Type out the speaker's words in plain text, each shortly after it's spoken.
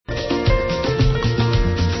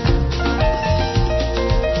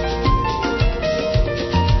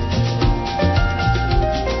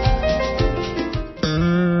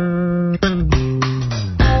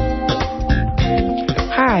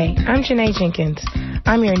Janae Jenkins.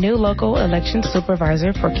 I'm your new local election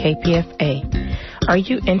supervisor for KPFA. Are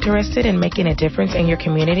you interested in making a difference in your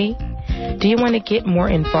community? Do you want to get more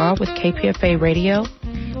involved with KPFA radio?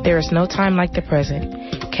 There is no time like the present.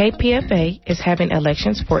 KPFA is having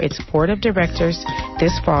elections for its board of directors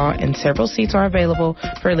this fall, and several seats are available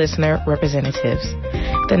for listener representatives.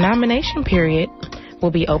 The nomination period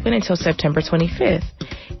will be open until September 25th.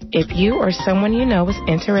 If you or someone you know is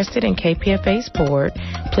interested in KPFA's board,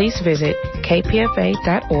 please visit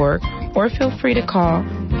kpfa.org or feel free to call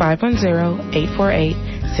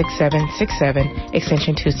 510-848-6767,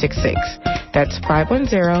 extension 266. That's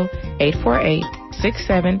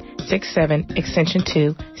 510-848-6767, extension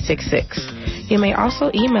 266. You may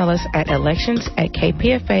also email us at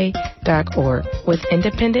elections@kpfa.org. With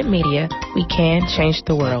independent media, we can change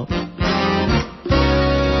the world.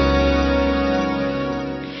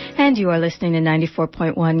 And you are listening to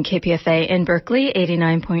 94.1 KPFA in Berkeley,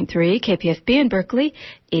 89.3 KPFB in Berkeley,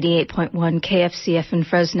 88.1 KFCF in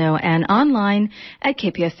Fresno, and online at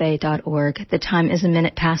kpfa.org. The time is a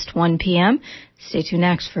minute past 1 p.m. Stay tuned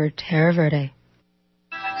next for Terra Verde.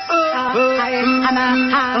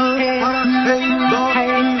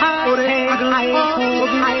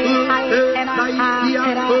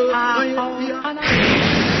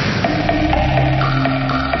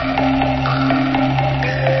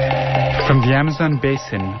 From the Amazon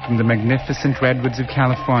basin, from the magnificent redwoods of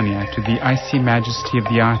California to the icy majesty of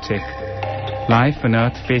the Arctic, life on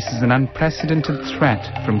Earth faces an unprecedented threat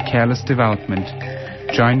from careless development.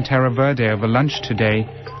 Join Terra Verde over lunch today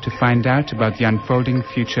to find out about the unfolding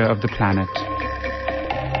future of the planet.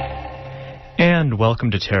 And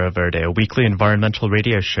welcome to Terra Verde, a weekly environmental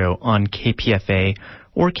radio show on KPFA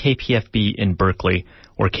or KPFB in Berkeley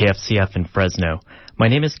or KFCF in Fresno. My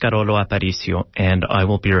name is Carolo Aparicio, and I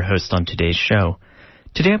will be your host on today's show.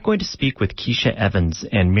 Today I'm going to speak with Keisha Evans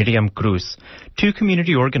and Miriam Cruz, two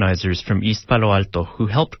community organizers from East Palo Alto who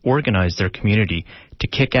helped organize their community to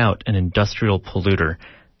kick out an industrial polluter.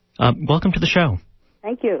 Welcome to the show.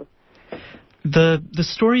 Thank you. The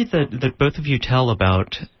story that both of you tell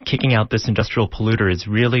about kicking out this industrial polluter is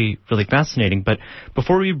really, really fascinating. But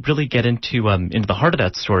before we really get into the heart of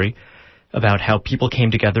that story, about how people came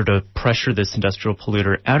together to pressure this industrial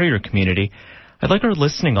polluter out of your community, I'd like our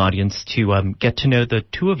listening audience to get to know the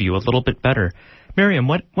two of you a little bit better. Miriam,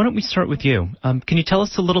 why don't we start with you? Can you tell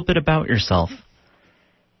us a little bit about yourself?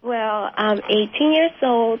 Well, I'm 18 years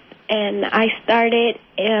old, and I started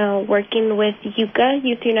working with YUCA,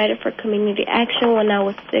 Youth United for Community Action, when I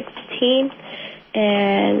was 16.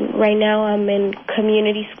 And right now I'm in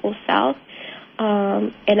Community School South.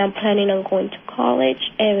 And I'm planning on going to college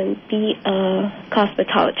and be a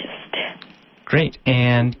cosmetologist. Great.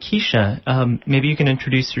 And Keisha, maybe you can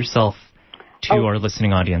introduce yourself to our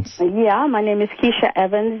listening audience. Yeah, my name is Keisha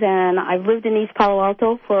Evans, and I've lived in East Palo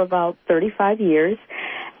Alto for about 35 years.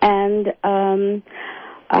 And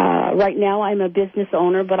right now I'm a business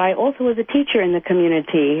owner, but I also was a teacher in the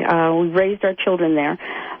community. We raised our children there.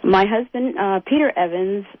 My husband, Peter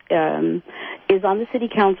Evans, is on the city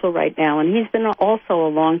council right now, and he's been also a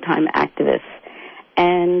longtime activist.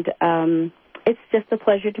 And it's just a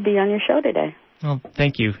pleasure to be on your show today. Well,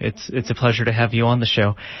 thank you. It's a pleasure to have you on the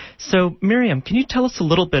show. So, Miriam, can you tell us a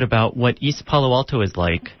little bit about what East Palo Alto is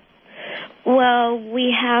like? Well,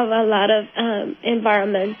 we have a lot of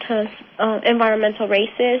environmental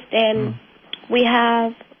racists, and we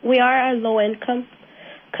are a low-income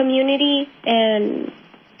community, and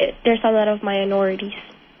there's a lot of minorities.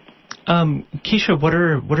 Keisha, what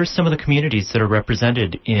are some of the communities that are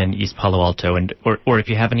represented in East Palo Alto, and or if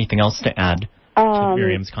you have anything else to add to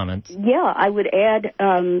Miriam's comments? Yeah, I would add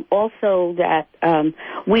also that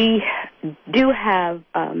we do have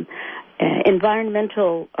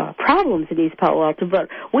environmental problems in East Palo Alto, but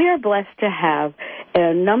we are blessed to have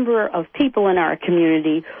a number of people in our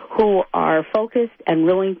community who are focused and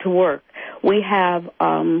willing to work. We have,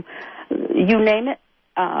 you name it,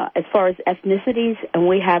 as far as ethnicities, and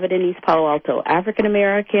we have it in East Palo Alto. African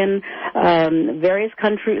American, various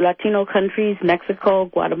Latino countries, Mexico,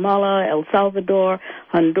 Guatemala, El Salvador,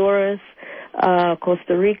 Honduras,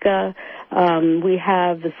 Costa Rica. We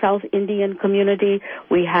have the South Indian community.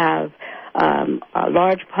 We have a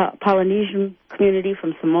large Polynesian community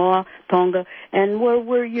from Samoa, Tonga, and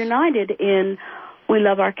we're united in we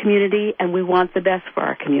love our community and we want the best for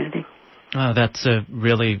our community. Oh, that's a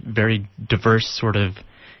really very diverse sort of,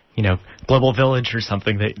 global village or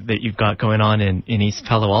something that you've got going on in East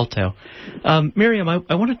Palo Alto. Miriam,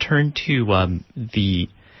 I want to turn to the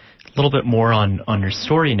little bit more on your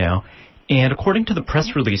story now. And according to the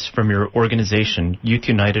press release from your organization, Youth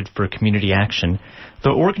United for Community Action, the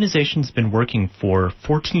organization's been working for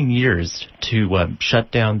 14 years to shut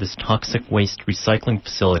down this toxic waste recycling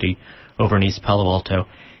facility over in East Palo Alto.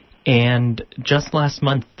 And just last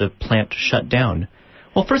month, the plant shut down.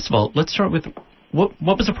 Well, first of all, let's start with what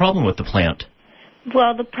was the problem with the plant?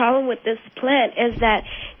 Well, the problem with this plant is that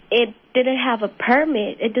it didn't have a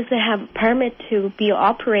permit. It doesn't have a permit to be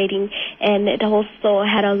operating, and it also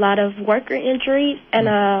had a lot of worker injuries, and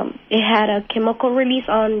it had a chemical release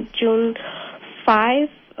on June 5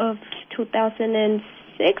 of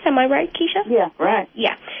 2006. Am I right, Keisha? Yeah, right.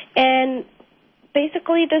 Yeah. And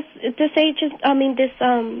basically this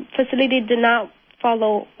facility did not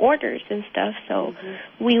follow orders and stuff, so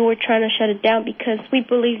we were trying to shut it down because we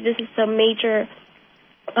believe this is a major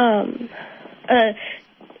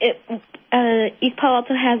East Palo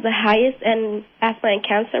Alto has the highest asthma and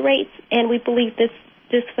cancer rates, and we believe this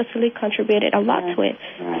facility contributed a lot to it.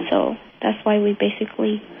 Right. So that's why we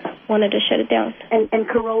basically wanted to shut it down. And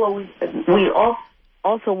Carola, we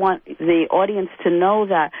also want the audience to know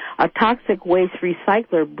that a toxic waste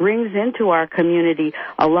recycler brings into our community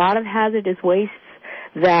a lot of hazardous wastes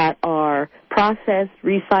that are processed,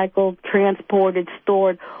 recycled, transported,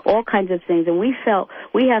 stored, all kinds of things. And we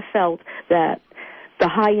have felt that the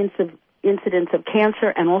high incidence of cancer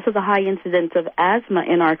and also the high incidence of asthma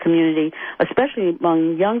in our community, especially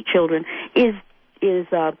among young children, is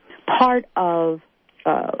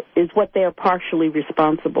what they are partially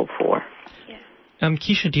responsible for.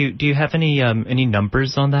 Keisha, do you have any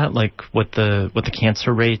numbers on that, like what the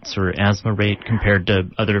cancer rates or asthma rate compared to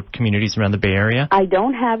other communities around the Bay Area? I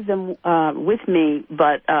don't have them with me,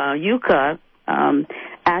 but Yucca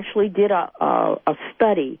actually did a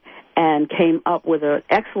study and came up with an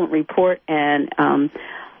excellent report, and I'm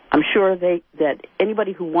sure that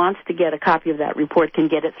anybody who wants to get a copy of that report can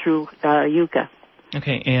get it through Yucca.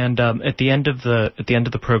 Okay, and at the end of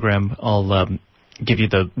the program, I'll give you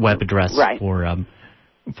the web address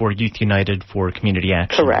for Youth United for Community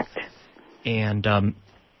Action. Correct. And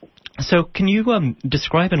so, can you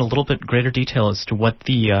describe in a little bit greater detail as to what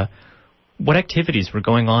activities were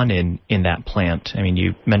going on in that plant? I mean,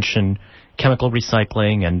 you mentioned chemical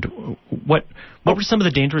recycling, and what were some of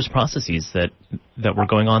the dangerous processes that were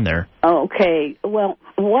going on there? Okay. Well,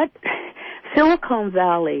 what Silicon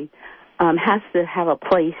Valley has to have a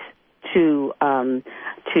place to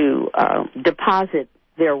deposit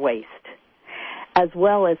their waste, as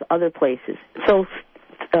well as other places. So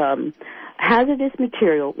hazardous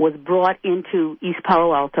material was brought into East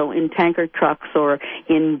Palo Alto in tanker trucks or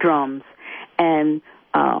in drums and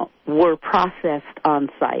were processed on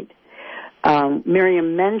site.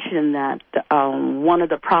 Miriam mentioned that one of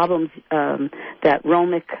the problems that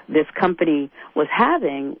Romic, this company, was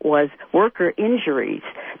having was worker injuries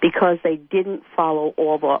because they didn't follow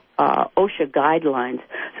all the OSHA guidelines.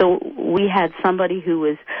 So we had somebody who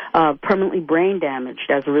was permanently brain damaged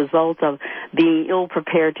as a result of being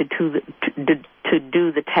ill-prepared to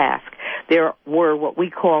do the task. There were what we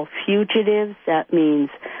call fugitives. That means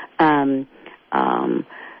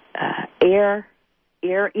air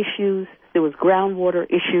issues. There was groundwater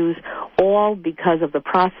issues, all because of the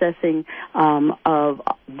processing of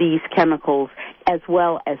these chemicals as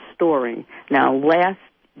well as storing. Now, last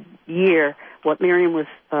year, what Miriam was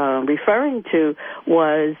referring to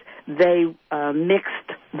was they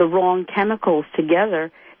mixed the wrong chemicals together,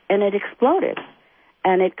 and it exploded.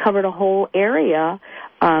 And it covered a whole area,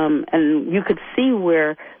 and you could see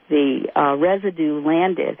where the residue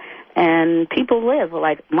landed. And people live,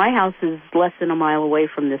 like my house is less than a mile away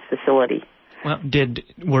from this facility. Well,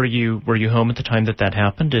 were you home at the time that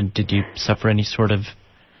happened, and did you suffer any sort of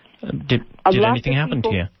did anything happen to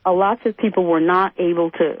you? Lots of people were not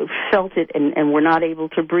able to felt it and were not able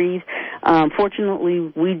to breathe. Fortunately,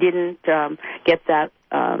 we didn't get that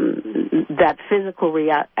physical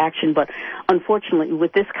reaction, but unfortunately,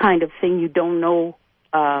 with this kind of thing, you don't know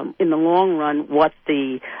in the long run what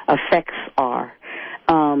the effects are.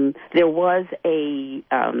 There was a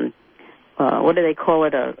what do they call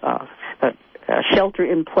it? A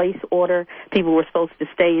shelter-in-place order. People were supposed to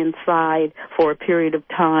stay inside for a period of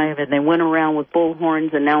time, and they went around with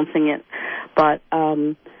bullhorns announcing it. But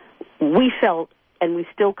we felt, and we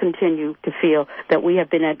still continue to feel, that we have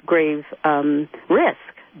been at grave risk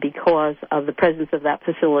because of the presence of that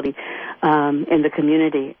facility in the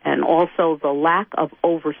community, and also the lack of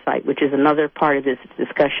oversight, which is another part of this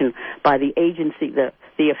discussion by the agency,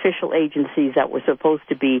 the official agencies that were supposed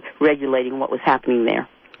to be regulating what was happening there.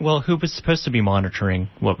 Well, who was supposed to be monitoring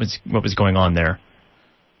what was going on there?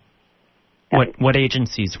 What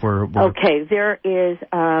agencies were? Okay, there is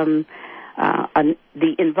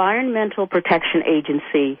the Environmental Protection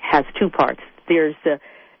Agency has two parts. There's the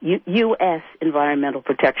U.S. Environmental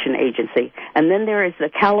Protection Agency, and then there is the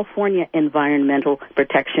California Environmental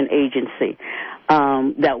Protection Agency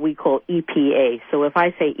that we call EPA. So if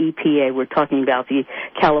I say EPA, we're talking about the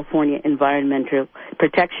California Environmental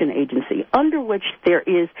Protection Agency, under which there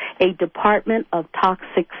is a Department of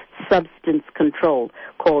Toxic Substance Control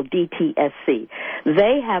called DTSC.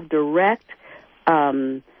 They have direct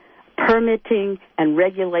permitting and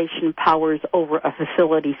regulation powers over a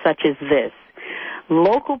facility such as this.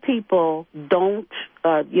 Local people don't,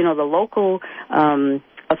 the local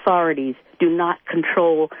authorities do not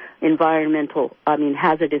control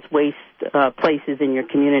hazardous waste places in your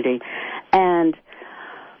community. And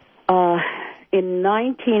in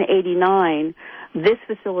 1989, this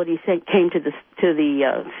facility came to the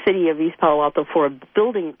city of East Palo Alto for a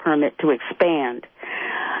building permit to expand.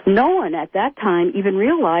 No one at that time even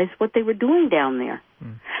realized what they were doing down there.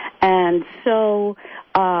 And so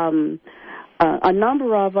a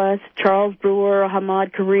number of us, Charles Brewer,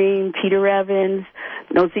 Hamad Karim, Peter Evans,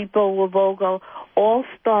 Nozipo Wabogo, all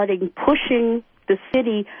started pushing the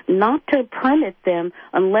city not to permit them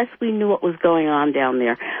unless we knew what was going on down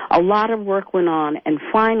there. A lot of work went on, and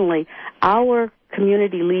finally our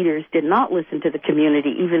community leaders did not listen to the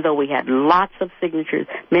community, even though we had lots of signatures.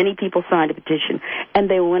 Many people signed a petition, and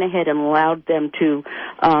they went ahead and allowed them to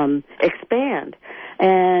expand.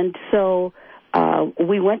 And so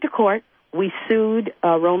we went to court. We sued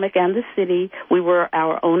Romick and the city. We were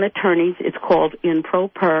our own attorneys. It's called in pro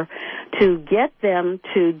per, to get them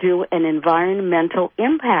to do an environmental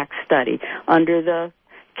impact study under the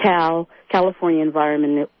California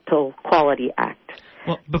Environmental Quality Act.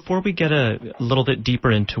 Well, before we get a little bit deeper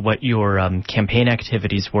into what your campaign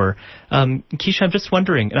activities were, Keisha, I'm just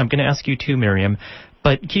wondering, and I'm going to ask you too, Miriam,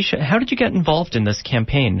 but Keisha, how did you get involved in this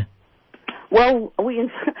campaign? Well,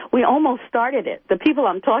 we almost started it. The people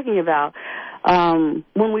I'm talking about,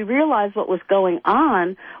 when we realized what was going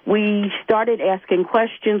on, we started asking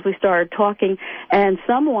questions, we started talking, and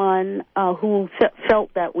someone who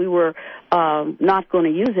felt that we were not going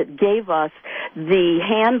to use it gave us the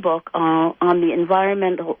handbook on the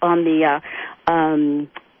environmental, on the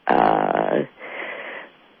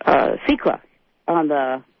CEQA, on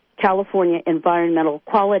the California Environmental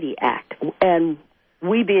Quality Act, and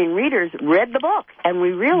we, being readers, read the book, and we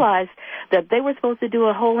realized that they were supposed to do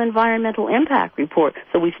a whole environmental impact report.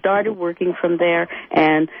 So we started working from there,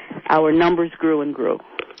 and our numbers grew and grew.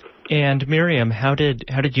 And Miriam, how did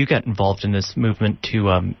you get involved in this movement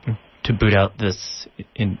to boot out this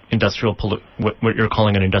what you're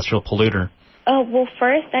calling an industrial polluter? Well,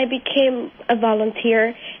 first I became a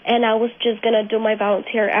volunteer, and I was just going to do my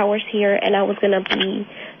volunteer hours here, and I was going to be,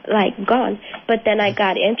 gone. But then I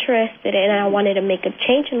got interested, and I wanted to make a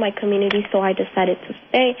change in my community, so I decided to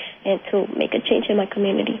stay and to make a change in my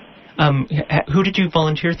community. Who did you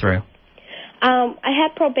volunteer through? I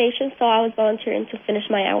had probation, so I was volunteering to finish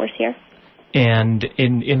my hours here. And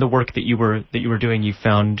in the work that you were doing, you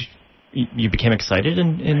found you became excited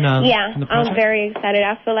in the project? I'm very excited.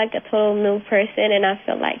 I feel like a total new person, and I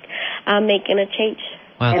feel like I'm making a change.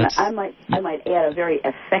 Wow, and I might add, a very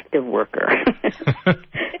effective worker.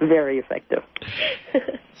 Very effective.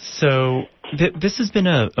 So this has been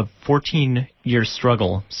a 14-year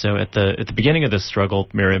struggle. So at the beginning of this struggle,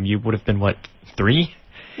 Miriam, you would have been, 3?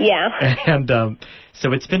 Yeah. And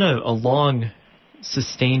so it's been a long,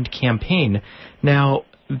 sustained campaign. Now,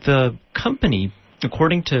 the company,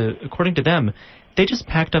 according to them, they just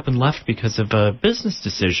packed up and left because of a business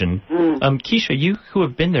decision. Keisha, you who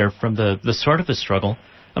have been there from the start of the struggle,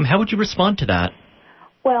 how would you respond to that?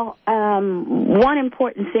 Well, one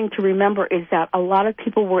important thing to remember is that a lot of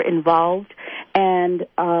people were involved, and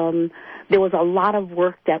there was a lot of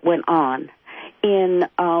work that went on.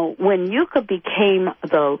 When Yucca became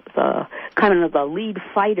the kind of the lead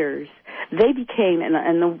fighters, they became,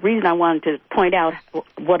 and the reason I wanted to point out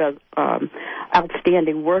what a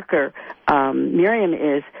outstanding worker Miriam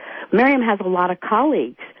is, Miriam has a lot of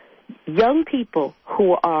colleagues, young people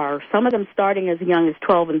who are, some of them starting as young as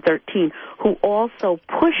 12 and 13, who also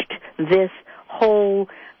pushed this whole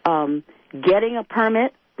getting a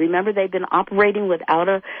permit. Remember, they've been operating without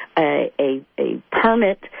a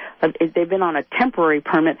permit. They've been on a temporary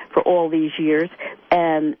permit for all these years,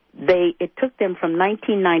 and it took them from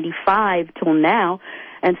 1995 till now,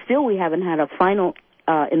 and still we haven't had a final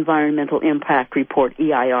environmental impact report,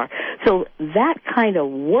 EIR. So that kind of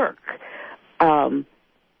work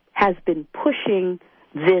has been pushing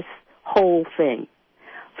this whole thing.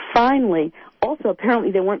 Finally, also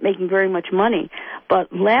apparently they weren't making very much money,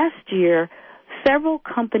 but last year several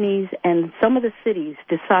companies and some of the cities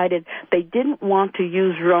decided they didn't want to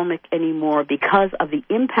use Romic anymore because of the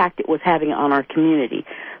impact it was having on our community.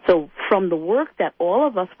 So from the work that all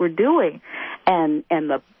of us were doing and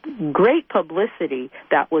the great publicity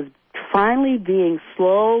that was finally being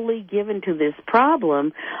slowly given to this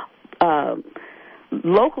problem,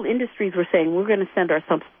 local industries were saying, we're going to send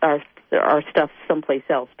our stuff someplace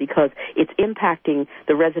else because it's impacting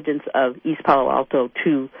the residents of East Palo Alto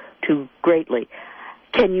too greatly.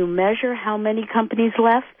 Can you measure how many companies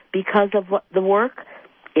left because of the work?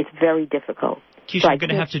 It's very difficult. Keisha, I'm going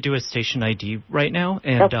to have to do a station ID right now.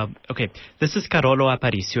 And okay, this is Carolo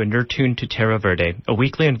Aparicio, and you're tuned to Terra Verde, a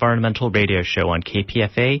weekly environmental radio show on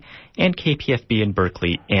KPFA and KPFB in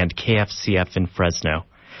Berkeley and KFCF in Fresno.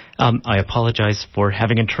 I apologize for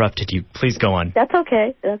having interrupted you. Please go on. That's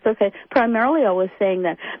okay. Primarily, I was saying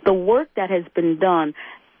that the work that has been done,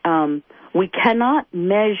 we cannot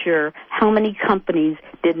measure how many companies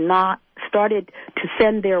started to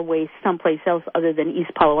send their waste someplace else other than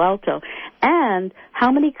East Palo Alto, and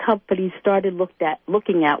how many companies started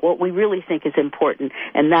looking at what we really think is important,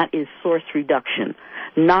 and that is source reduction,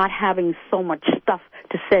 not having so much stuff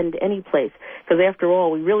to send any place, because after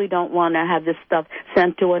all, we really don't want to have this stuff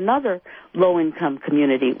sent to another low-income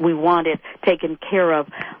community. We want it taken care of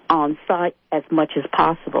on site as much as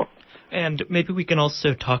possible. And maybe we can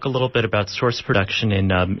also talk a little bit about source production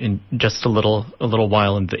in just a little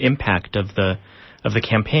while and the impact of the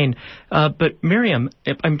campaign. But Miriam,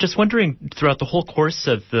 I'm just wondering, throughout the whole course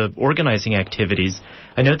of the organizing activities,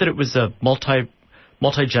 I know that it was a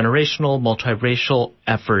multi-generational, multiracial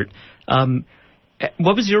effort.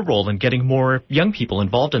 What was your role in getting more young people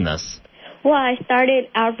involved in this? Well, I started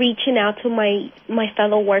reaching out to my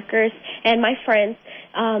fellow workers and my friends.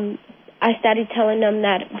 I started telling them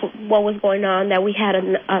that what was going on, that we had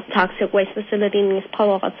a toxic waste facility in East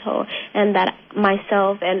Palo Alto, and that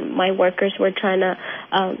myself and my workers were trying to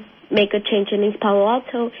make a change in East Palo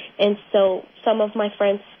Alto. And so some of my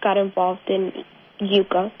friends got involved in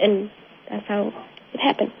Yucca, and that's how it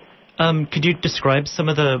happened. Could you describe some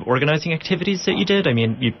of the organizing activities that you did? I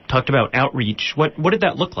mean, you talked about outreach. What did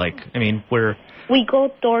that look like? I mean, we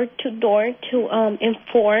go door to door to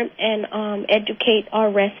inform and educate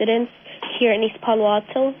our residents here in East Palo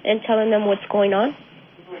Alto and telling them what's going on.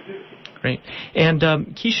 Great. And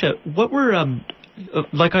Keisha, what were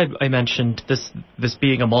like I mentioned, this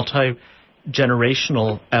being a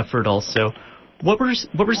multi-generational effort also, what were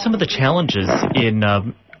some of the challenges in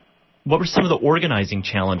what were some of the organizing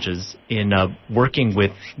challenges in working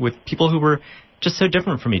with people who were just so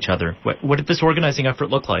different from each other? What did this organizing effort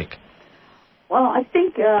look like? Well, I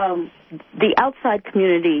think the outside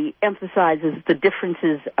community emphasizes the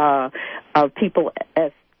differences of people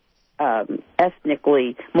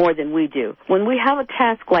ethnically more than we do. When we have a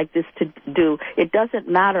task like this to do, it doesn't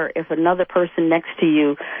matter if another person next to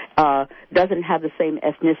you doesn't have the same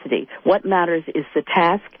ethnicity. What matters is the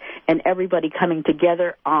task and everybody coming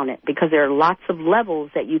together on it, because there are lots of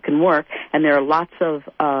levels that you can work, and there are lots of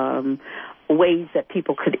ways that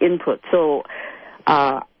people could input. So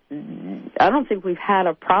I don't think we've had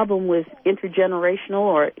a problem with intergenerational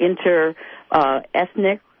or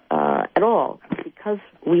inter-ethnic at all, because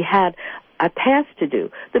we had a task to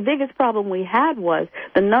do. The biggest problem we had was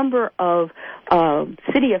the number of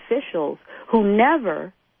city officials who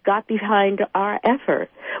never got behind our effort.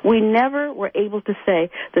 We never were able to say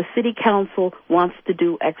the city council wants to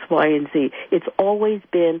do X, Y, and Z. It's always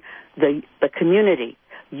been the community.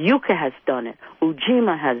 Yucca has done it.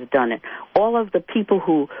 Ujima has done it. All of the people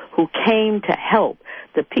who came to help,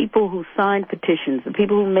 the people who signed petitions, the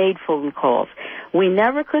people who made phone calls. We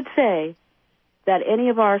never could say that any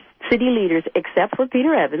of our city leaders, except for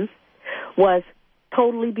Peter Evans, was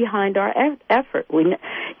totally behind our effort.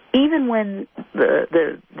 Even when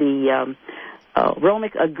the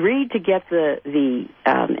Romic agreed to get the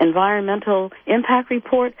environmental impact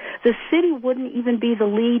report, the city wouldn't even be the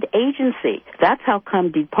lead agency. That's how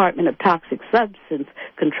come Department of Toxic Substance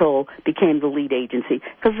Control became the lead agency,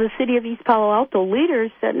 because the city of East Palo Alto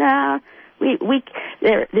leaders said, nah,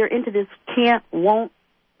 they're into this can't, won't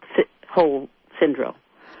hold syndrome.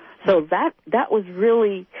 So that was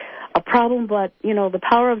really a problem, but, you know, the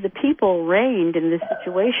power of the people reigned in this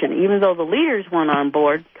situation. Even though the leaders weren't on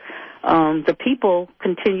board, the people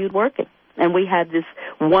continued working. And we had this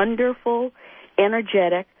wonderful,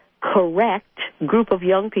 energetic, correct group of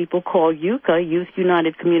young people called YUCA, Youth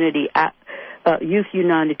United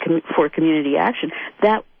for Community Action,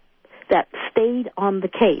 that stayed on the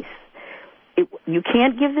case. You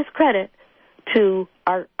can't give this credit to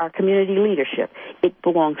our community leadership. It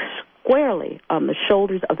belongs squarely on the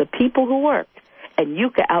shoulders of the people who worked, and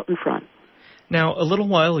Yucca out in front. Now, a little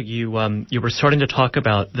while you were starting to talk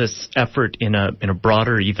about this effort in a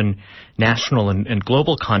broader, even national and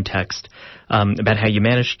global context, about how you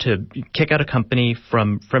managed to kick out a company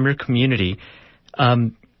from your community,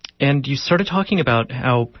 and you started talking about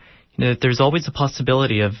how there's always a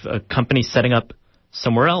possibility of a company setting up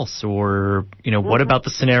somewhere else, or what about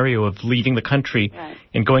the scenario of leaving the country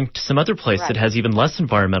and going to some other place that has even less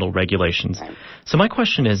environmental regulations. Right. So my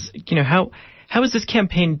question is, how is this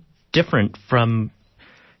campaign different from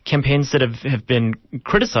campaigns that have been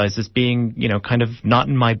criticized as being, kind of not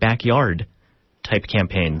in my backyard type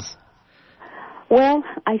campaigns? Well,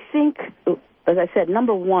 I think, as I said,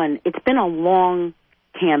 number one, it's been a long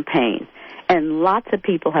campaign, and lots of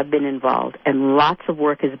people have been involved, and lots of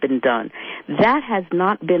work has been done. That has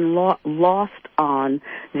not been lost on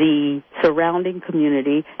the surrounding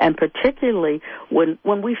community, and particularly when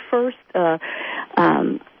we first,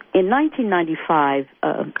 in 1995,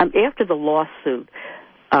 after the lawsuit,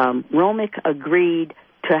 Romic agreed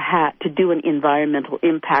to do an environmental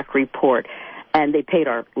impact report, and they paid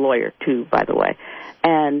our lawyer too, by the way.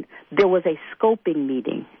 And there was a scoping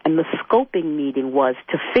meeting, and the scoping meeting was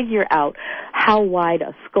to figure out how wide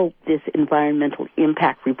a scope this environmental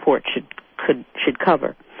impact report should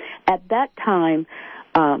cover. At that time,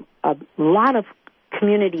 a lot of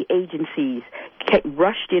community agencies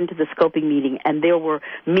rushed into the scoping meeting, and there were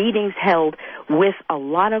meetings held with a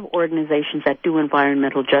lot of organizations that do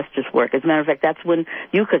environmental justice work. As a matter of fact, that's when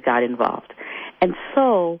UCA got involved. And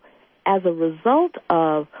so, as a result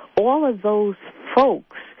of all of those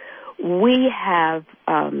folks, we have,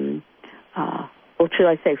 what should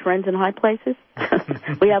I say, friends in high places?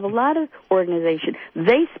 We have a lot of organizations.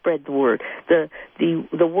 They spread the word.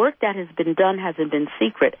 The work that has been done hasn't been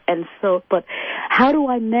secret. And so, but how do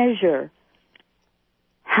I measure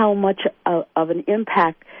how much of an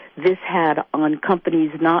impact this had on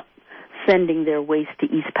companies not sending their waste to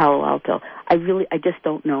East Palo Alto? I just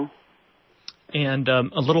don't know. And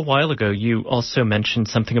a little while ago, you also mentioned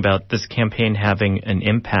something about this campaign having an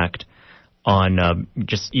impact on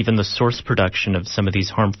just even the source production of some of these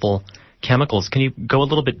harmful chemicals. Can you go a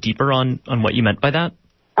little bit deeper on what you meant by that?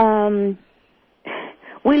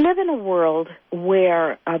 We live in a world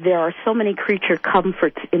where there are so many creature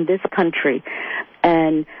comforts in this country,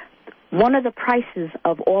 and one of the prices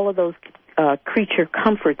of all of those creature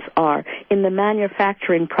comforts are in the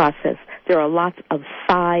manufacturing process. There are lots of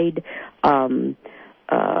side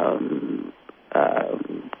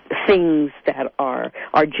things that are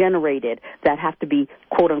generated that have to be,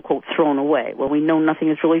 quote unquote, thrown away. Well, we know nothing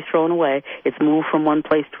is really thrown away. It's moved from one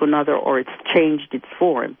place to another, or it's changed its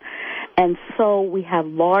form. And so we have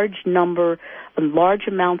large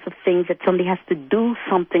amounts of things that somebody has to do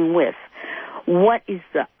something with. What is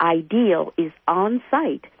the ideal is on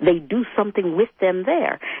site. They do something with them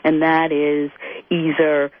there, and that is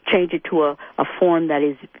either change it to a form that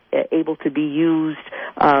is able to be used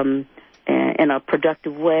in a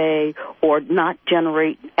productive way, or not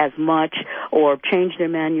generate as much, or change their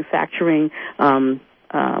manufacturing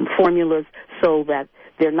formulas so that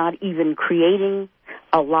they're not even creating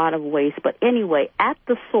a lot of waste. But anyway, at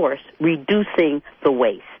the source, reducing the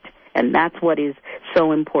waste. And that's what is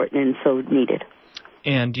so important and so needed.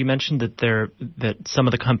 And you mentioned that some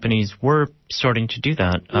of the companies were starting to do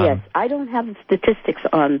that. Yes, I don't have the statistics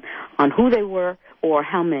on who they were or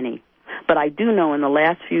how many. But I do know in the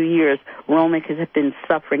last few years, Romic has been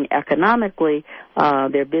suffering economically.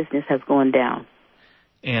 Their business has gone down.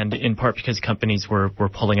 And in part because companies were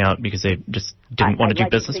pulling out because they just didn't want to do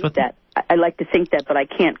business with them? I like to think that, but I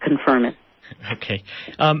can't confirm it. Okay.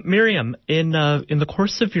 Miriam, in the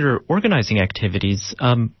course of your organizing activities,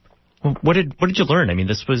 what did you learn? I mean,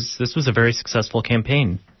 this was a very successful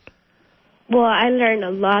campaign. Well, I learned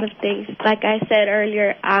a lot of things. Like I said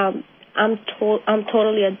earlier, I'm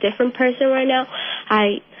totally a different person right now.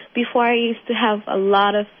 Before I used to have a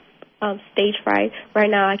lot of stage fright. Right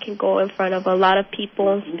now I can go in front of a lot of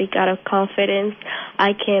people and speak out of confidence.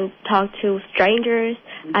 I can talk to strangers.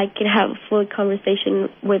 I can have a full conversation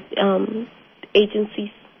with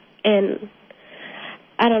agencies, and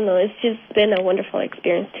I don't know, it's just been a wonderful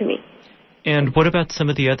experience to me. And what about some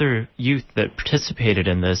of the other youth that participated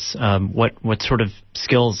in this? What sort of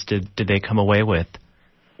skills did they come away with?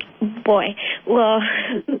 Boy, well,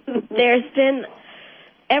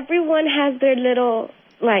 everyone has their little,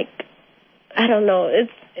 I don't know,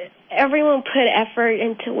 everyone put effort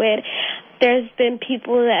into it. There's been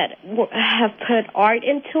people that have put art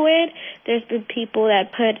into it. There's been people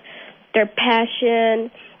that put their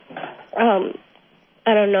passion, I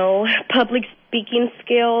don't know, public speaking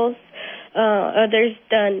skills. Others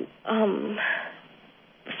done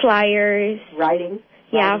flyers. Writing.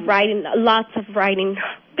 Yeah, writing, lots of writing.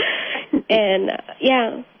 And,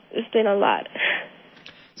 yeah, it's been a lot.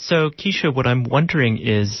 So, Keisha, what I'm wondering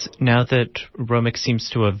is, now that Romick seems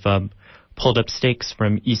to have pulled up stakes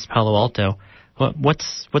from East Palo Alto,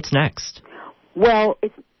 what's next? Well,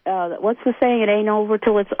 it's what's the saying? It ain't over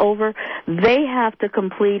till it's over. They have to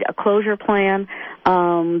complete a closure plan.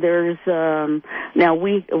 There's now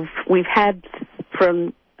we've had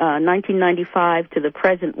from 1995 to the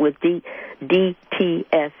present with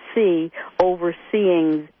DTSC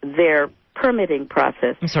overseeing their permitting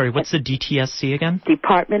process. I'm sorry, what's the DTSC again?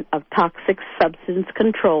 Department of Toxic Substance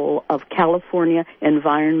Control of California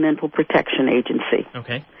Environmental Protection Agency.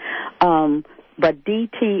 Okay. But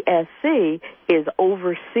DTSC is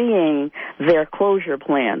overseeing their closure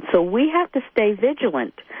plan. So we have to stay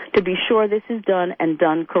vigilant to be sure this is done and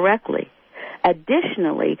done correctly.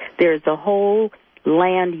 Additionally, there's a whole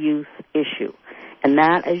land use issue. And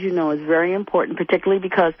that, as you know, is very important, particularly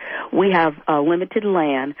because we have limited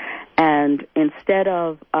land, and instead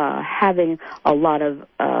of having a lot of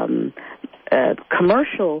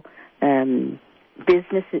commercial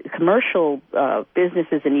businesses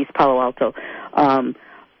in East Palo Alto,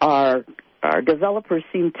 our developers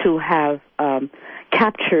seem to have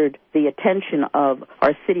captured the attention of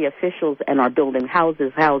our city officials and are building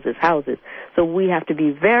houses. So we have to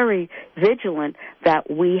be very vigilant that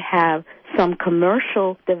we have some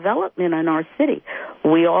commercial development in our city.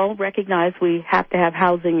 We all recognize we have to have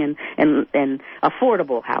housing and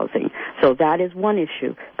affordable housing. So that is one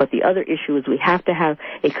issue. But the other issue is we have to have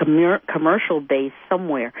a commercial base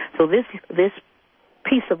somewhere. So this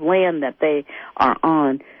piece of land that they are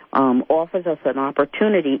on offers us an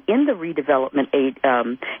opportunity in the redevelopment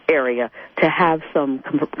area to have some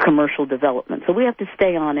commercial development. So we have to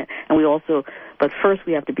stay on it, but first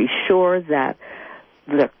we have to be sure that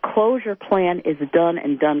the closure plan is done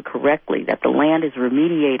and done correctly, that the land is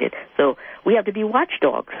remediated. So we have to be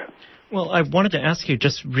watchdogs. Well, I wanted to ask you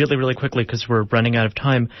just really, really quickly, because we're running out of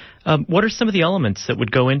time, what are some of the elements that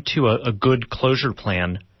would go into a good closure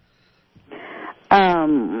plan?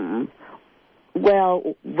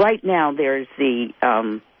 Well, right now there's the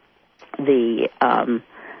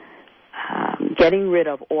getting rid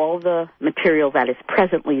of all the material that is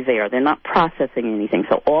presently there. They're not processing anything,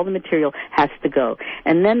 so all the material has to go.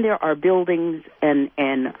 And then there are buildings and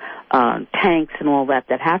tanks and all that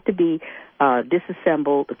have to be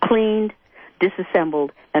disassembled, cleaned,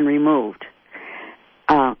 disassembled, and removed.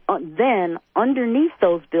 Then underneath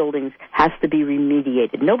those buildings has to be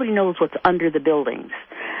remediated. Nobody knows what's under the buildings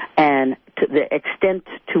and to the extent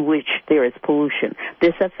to which there is pollution.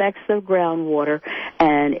 This affects the groundwater,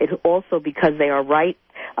 and it also, because they are right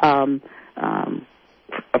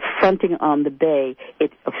fronting on the bay,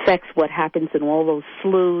 it affects what happens in all those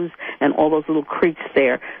sloughs and all those little creeks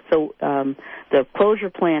there. So the closure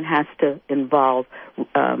plan has to involve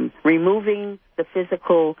removing the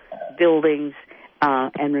physical buildings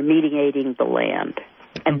and remediating the land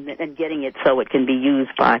and getting it so it can be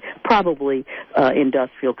used by probably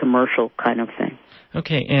industrial, commercial kind of thing.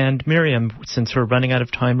 Okay, and Miriam, since we're running out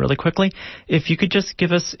of time really quickly, if you could just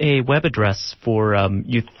give us a web address for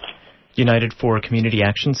Youth United for Community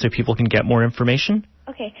Action so people can get more information.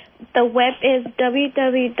 Okay, the web is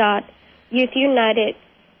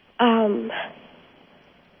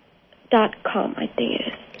www.youthunited.com, I think it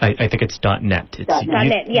is. I think it's .net. It's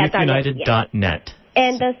 .net, yeah, youthunited.net.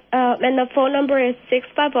 And the phone number is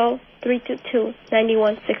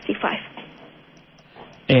 650-322-9165.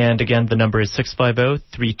 And again, the number is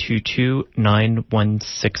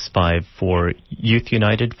 650-322-9165 for Youth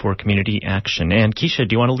United for Community Action. And Keisha,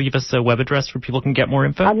 do you want to leave us a web address where people can get more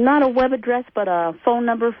info? Not a web address, but a phone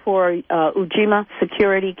number for Ujima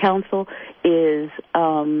Security Council is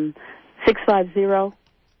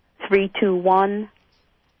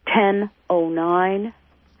 650-321-1009,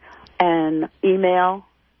 and email.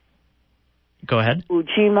 Go ahead.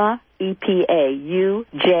 Ujima, EPA,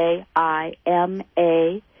 UJIMA,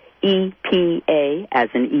 as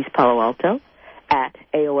in East Palo Alto, at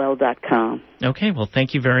AOL.com. Okay, well,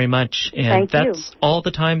 thank you very much. And that's all the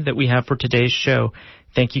time that we have for today's show.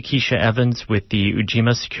 Thank you, Keisha Evans with the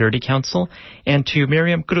Ujima Security Council, and to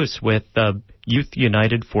Miriam Cruz with Youth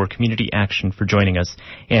United for Community Action for joining us,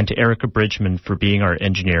 and to Erica Bridgman for being our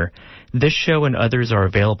engineer. This show and others are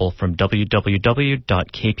available from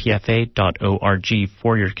www.kpfa.org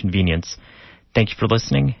for your convenience. Thank you for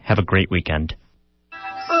listening. Have a great weekend.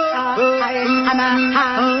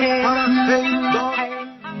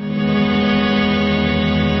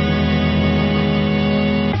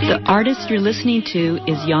 The artist you're listening to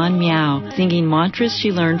is Yan Miao, singing mantras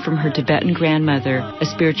she learned from her Tibetan grandmother, a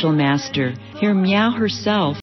spiritual master. Hear Miao herself